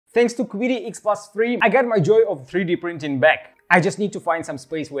Thanks to QWERTY X Plus 3, I got my joy of 3D printing back. I just need to find some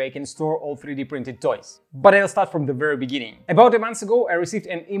space where I can store all 3D printed toys. But I'll start from the very beginning. About a month ago, I received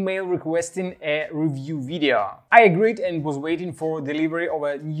an email requesting a review video. I agreed and was waiting for delivery of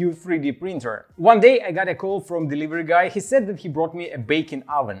a new 3D printer. One day I got a call from delivery guy. He said that he brought me a baking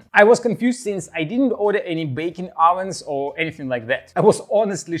oven. I was confused since I didn't order any baking ovens or anything like that. I was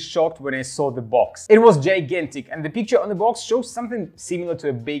honestly shocked when I saw the box. It was gigantic and the picture on the box shows something similar to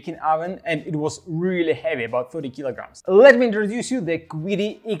a baking oven, and it was really heavy, about 30 kilograms. Let me introduce you the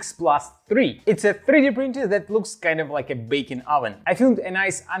QWERTY X Plus 3. It's a 3D printer that looks kind of like a baking oven. I filmed a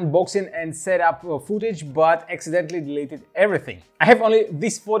nice unboxing and setup footage, but accidentally deleted everything. I have only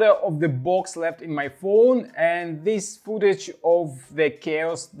this photo of the box left in my phone and this footage of the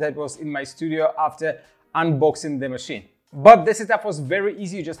chaos that was in my studio after unboxing the machine. But the setup was very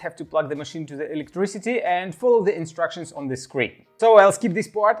easy. You just have to plug the machine to the electricity and follow the instructions on the screen. So I'll skip this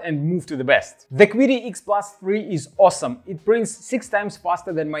part and move to the best. The QWERTY X Plus 3 is awesome. It prints 6 times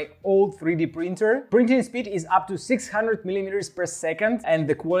faster than my old 3D printer. Printing speed is up to 600 millimeters per second and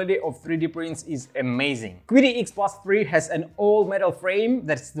the quality of 3D prints is amazing. QWERTY X Plus 3 has an all metal frame.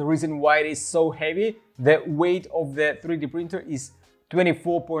 That's the reason why it is so heavy. The weight of the 3D printer is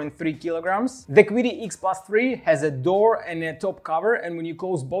 24.3 kilograms. The QWERTY X Plus 3 has a door and a top cover, and when you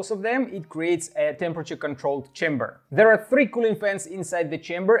close both of them, it creates a temperature controlled chamber. There are 3 cooling fans inside the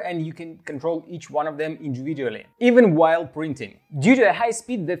chamber and you can control each one of them individually, even while printing. Due to a high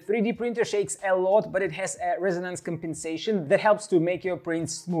speed, the 3D printer shakes a lot, but it has a resonance compensation that helps to make your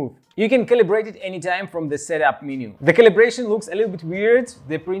prints smooth. You can calibrate it anytime from the setup menu. The calibration looks a little bit weird.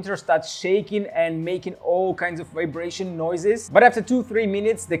 The printer starts shaking and making all kinds of vibration noises, but after 2-3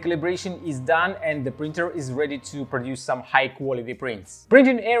 minutes the calibration is done and the printer is ready to produce some high quality prints.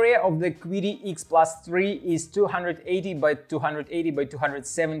 Printing area of the QWERTY X Plus 3 is 280 by 280 by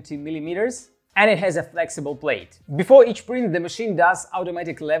 270 millimeters. And it has a flexible plate. Before each print, the machine does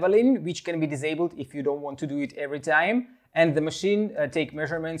automatic leveling, which can be disabled if you don't want to do it every time. And the machine takes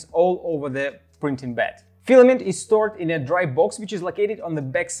measurements all over the printing bed. Filament is stored in a dry box, which is located on the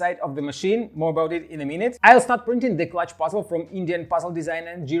back side of the machine. More about it in a minute. I'll start printing the clutch puzzle from Indian puzzle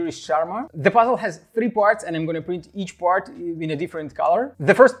designer Girish Sharma. The puzzle has 3 parts and I'm going to print each part in a different color.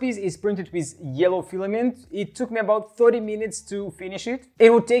 The first piece is printed with yellow filament. It took me about 30 minutes to finish it.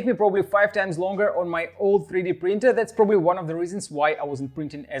 It would take me probably 5 times longer on my old 3D printer. That's probably one of the reasons why I wasn't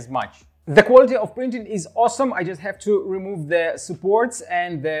printing as much. The quality of printing is awesome. I just have to remove the supports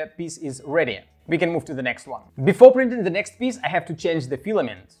and the piece is ready. We can move to the next one. Before printing the next piece, I have to change the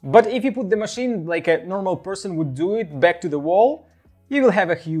filament. But if you put the machine like a normal person would do it back to the wall, you will have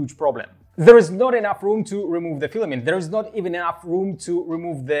a huge problem. There is not enough room to remove the filament. There is not even enough room to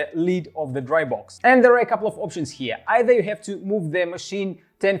remove the lid of the dry box. And there are a couple of options here. Either you have to move the machine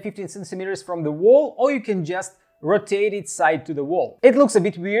 10-15 centimeters from the wall, or you can just rotate it side to the wall. It looks a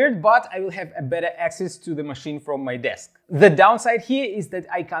bit weird, but I will have a better access to the machine from my desk. The downside here is that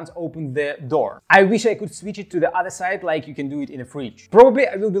I can't open the door. I wish I could switch it to the other side like you can do it in a fridge. Probably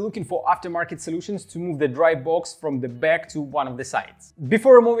I will be looking for aftermarket solutions to move the dry box from the back to one of the sides.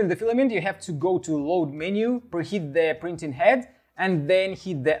 Before removing the filament, you have to go to load menu, preheat the printing head, and then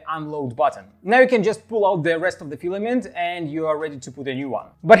hit the unload button. Now you can just pull out the rest of the filament and you are ready to put a new one.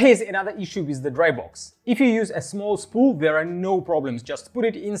 But here's another issue with the dry box. If you use a small spool, there are no problems. Just put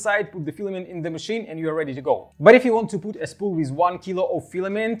it inside, put the filament in the machine and you are ready to go. But if you want to put a spool with 1 kilo of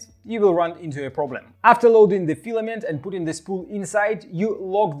filament, you will run into a problem. After loading the filament and putting the spool inside, you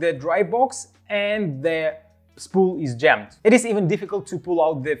lock the dry box and the spool is jammed. It is even difficult to pull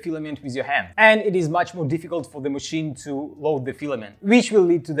out the filament with your hand. And it is much more difficult for the machine to load the filament, which will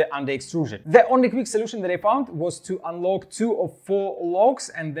lead to the under extrusion. The only quick solution that I found was to unlock 2 of 4 locks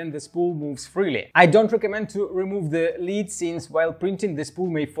and then the spool moves freely. I don't recommend to remove the lid since while printing the spool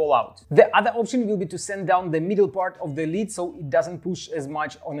may fall out. The other option will be to sand down the middle part of the lid so it doesn't push as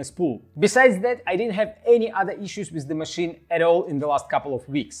much on a spool. Besides that, I didn't have any other issues with the machine at all in the last couple of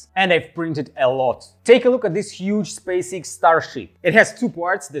weeks. And I've printed a lot. Take a look at this huge SpaceX Starship. It has 2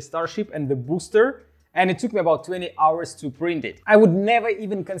 parts, the Starship and the booster, and it took me about 20 hours to print it. I would never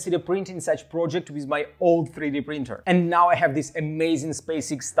even consider printing such project with my old 3D printer. And now I have this amazing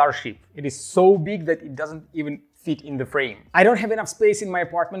SpaceX Starship. It is so big that it doesn't even fit in the frame. I don't have enough space in my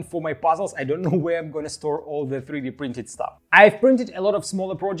apartment for my puzzles. I don't know where I'm gonna store all the 3D printed stuff. I've printed a lot of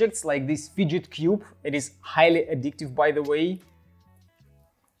smaller projects like this fidget cube. It is highly addictive, by the way.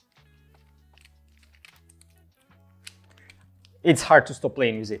 It's hard to stop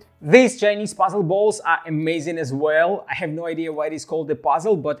playing with it. These Chinese puzzle balls are amazing as well. I have no idea why it is called a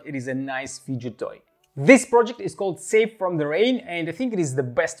puzzle, but it is a nice fidget toy. This project is called Safe from the Rain, and I think it is the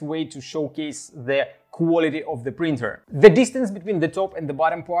best way to showcase the quality of the printer. The distance between the top and the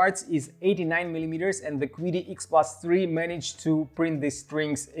bottom parts is 89 millimeters, and the QD X+3 managed to print these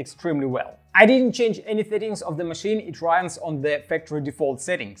strings extremely well. I didn't change any settings of the machine, it runs on the factory default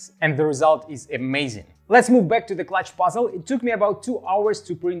settings, and the result is amazing. Let's move back to the clutch puzzle. It took me about 2 hours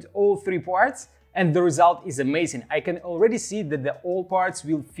to print all 3 parts, and the result is amazing. I can already see that all parts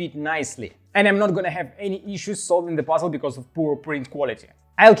will fit nicely. And I'm not gonna have any issues solving the puzzle because of poor print quality.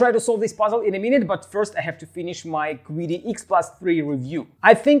 I'll try to solve this puzzle in a minute, but first I have to finish my QD X+3 review.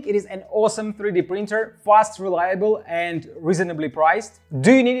 I think it is an awesome 3D printer, fast, reliable, and reasonably priced.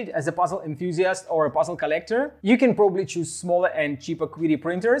 Do you need it as a puzzle enthusiast or a puzzle collector? You can probably choose smaller and cheaper QD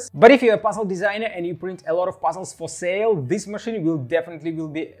printers, but if you're a puzzle designer and you print a lot of puzzles for sale, this machine will definitely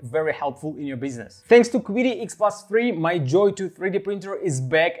be very helpful in your business. Thanks to QD X+3, my Joy 2 3D printer is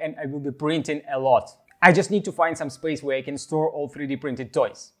back and I will be printing a lot. I just need to find some space where I can store all 3D printed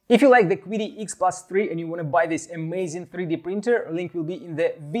toys. If you like the QD X+3 and you want to buy this amazing 3D printer, link will be in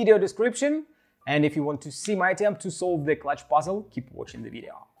the video description. And if you want to see my attempt to solve the clutch puzzle, keep watching the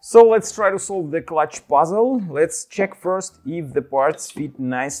video. So let's try to solve the clutch puzzle. Let's check first if the parts fit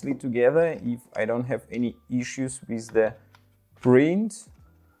nicely together, if I don't have any issues with the print.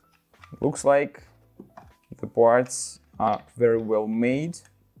 Looks like the parts are very well made,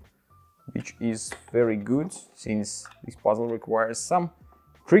 which is very good since this puzzle requires some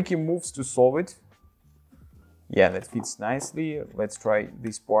tricky moves to solve it. Yeah, that fits nicely. Let's try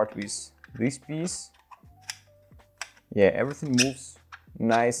this part with this piece. Yeah, everything moves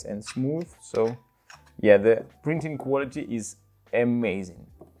nice and smooth. So yeah, the printing quality is amazing.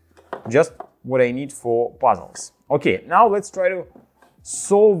 Just what I need for puzzles. Okay, now let's try to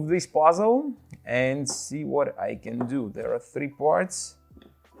solve this puzzle and see what I can do. There are 3 parts.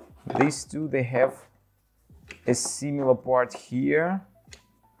 These 2, they have a similar part here,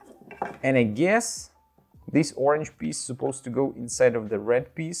 and I guess this orange piece is supposed to go inside of the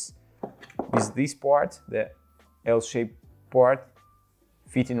red piece, with this part, the L-shaped part,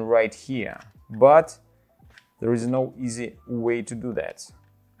 fitting right here. But there is no easy way to do that.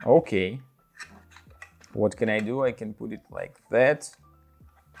 Okay, what can I do? I can put it like that,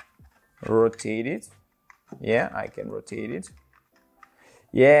 rotate it. Yeah, I can rotate it.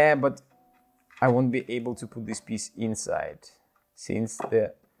 Yeah, but I won't be able to put this piece inside, since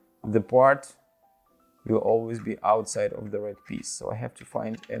the part will always be outside of the red piece. So I have to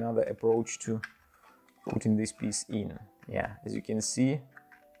find another approach to putting this piece in. Yeah, as you can see,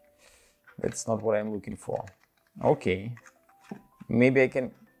 that's not what I'm looking for. Okay, maybe I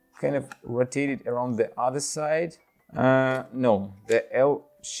can kind of rotate it around the other side. No, the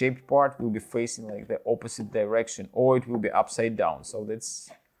L-shaped part will be facing like the opposite direction, or it will be upside down. So that's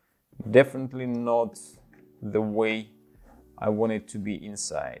definitely not the way I want it to be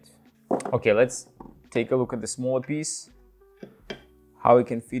inside. Okay, let's take a look at the smaller piece, how we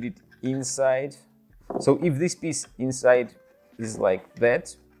can fit it inside. So if this piece inside is like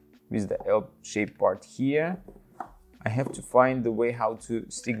that, with the L-shaped part here, I have to find the way how to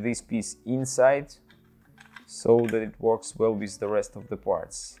stick this piece inside so that it works well with the rest of the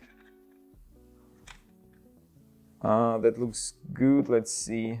parts. That looks good. Let's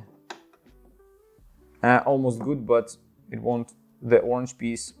see. Almost good, but it won't. The orange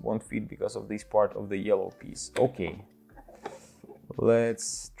piece won't fit because of this part of the yellow piece. Okay,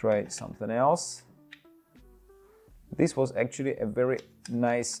 let's try something else. This was actually a very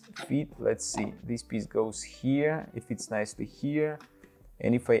nice fit. Let's see. This piece goes here. It fits nicely here.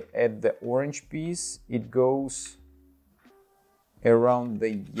 And if I add the orange piece, it goes around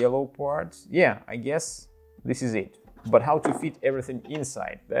the yellow part. Yeah, I guess this is it. But how to fit everything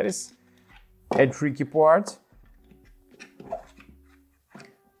inside? That is a tricky part.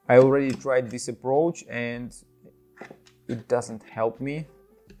 I already tried this approach and it doesn't help me.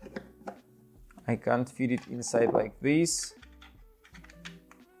 I can't fit it inside like this.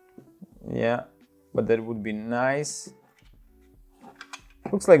 Yeah, but that would be nice.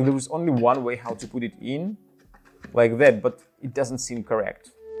 Looks like there is only one way how to put it in, like that, but it doesn't seem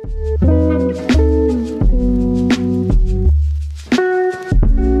correct.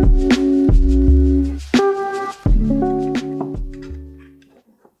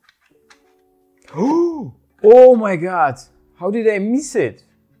 Oh my God, how did I miss it?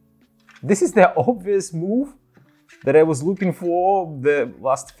 This is the obvious move that I was looking for the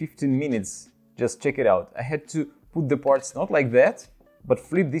last 15 minutes. Just check it out. I had to put the parts not like that, but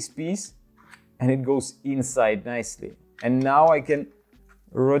flip this piece and it goes inside nicely. And now I can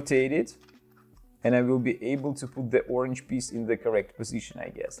rotate it and I will be able to put the orange piece in the correct position, I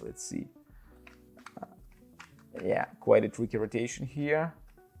guess. Let's see. Yeah, quite a tricky rotation here.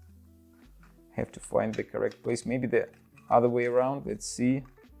 Have to find the correct place. Maybe the other way around. Let's see.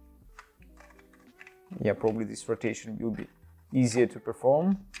 Yeah, probably this rotation will be easier to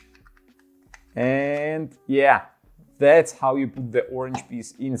perform. And yeah, that's how you put the orange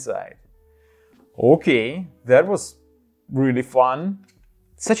piece inside. Okay, that was really fun.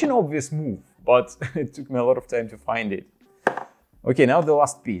 Such an obvious move, but it took me a lot of time to find it. Okay, now the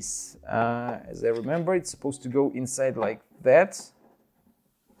last piece. As I remember, it's supposed to go inside like that,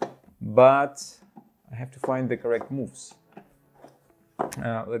 but I have to find the correct moves.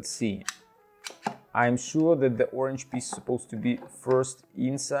 Let's see. I'm sure that the orange piece is supposed to be first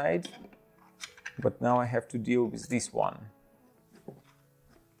inside, but now I have to deal with this one.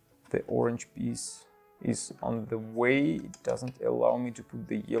 The orange piece is on the way. It doesn't allow me to put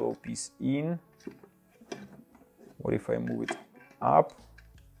the yellow piece in. What if I move it up?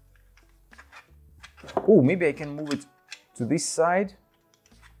 Oh, maybe I can move it to this side.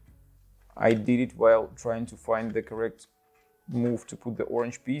 I did it while trying to find the correct move to put the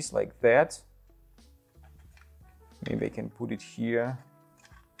orange piece like that. Maybe I can put it here.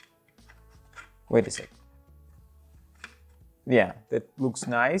 Wait a sec. Yeah, that looks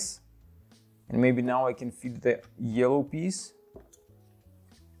nice. And maybe now I can fit the yellow piece.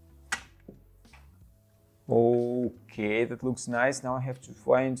 Okay, that looks nice. Now I have to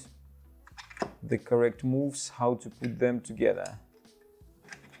find the correct moves, how to put them together.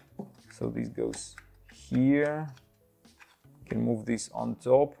 So this goes here. I can move this on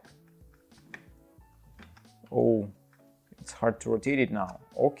top. Oh, it's hard to rotate it now.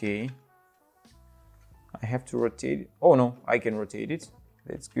 Okay. I have to rotate it. Oh no, I can rotate it.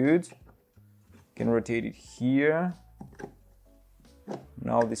 That's good. Can rotate it here.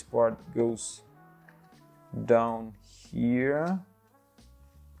 Now this part goes down here.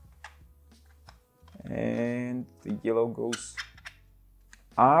 And the yellow goes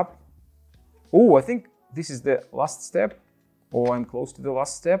up. Oh, I think this is the last step. Oh, I'm close to the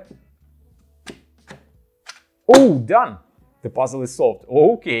last step. Oh, done! The puzzle is solved.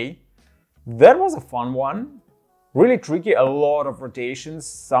 Okay, that was a fun one. Really tricky, a lot of rotations.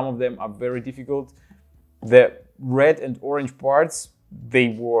 Some of them are very difficult. The red and orange parts,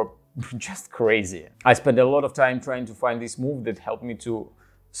 they were just crazy. I spent a lot of time trying to find this move that helped me to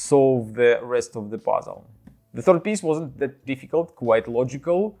solve the rest of the puzzle. The third piece wasn't that difficult, quite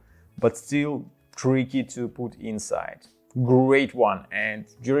logical, but still tricky to put inside. Great one. And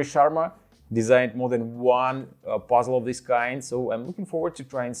Jerry Sharma designed more than one puzzle of this kind, so I'm looking forward to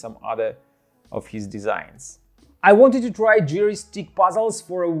trying some other of his designs. I wanted to try Jerry's TIC puzzles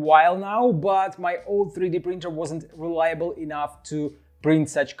for a while now, but my old 3D printer wasn't reliable enough to print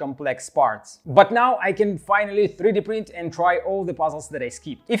such complex parts. But now I can finally 3D print and try all the puzzles that I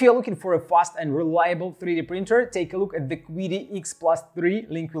skipped. If you're looking for a fast and reliable 3D printer, take a look at the Quiddy X Plus 3,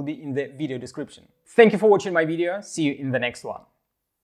 link will be in the video description. Thank you for watching my video, see you in the next one.